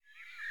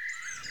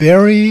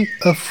Bury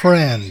a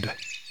friend.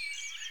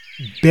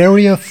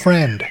 Bury a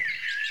friend.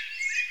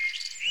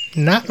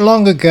 Not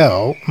long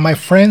ago, my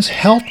friends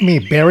helped me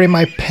bury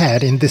my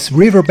pet in this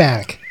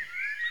riverbank.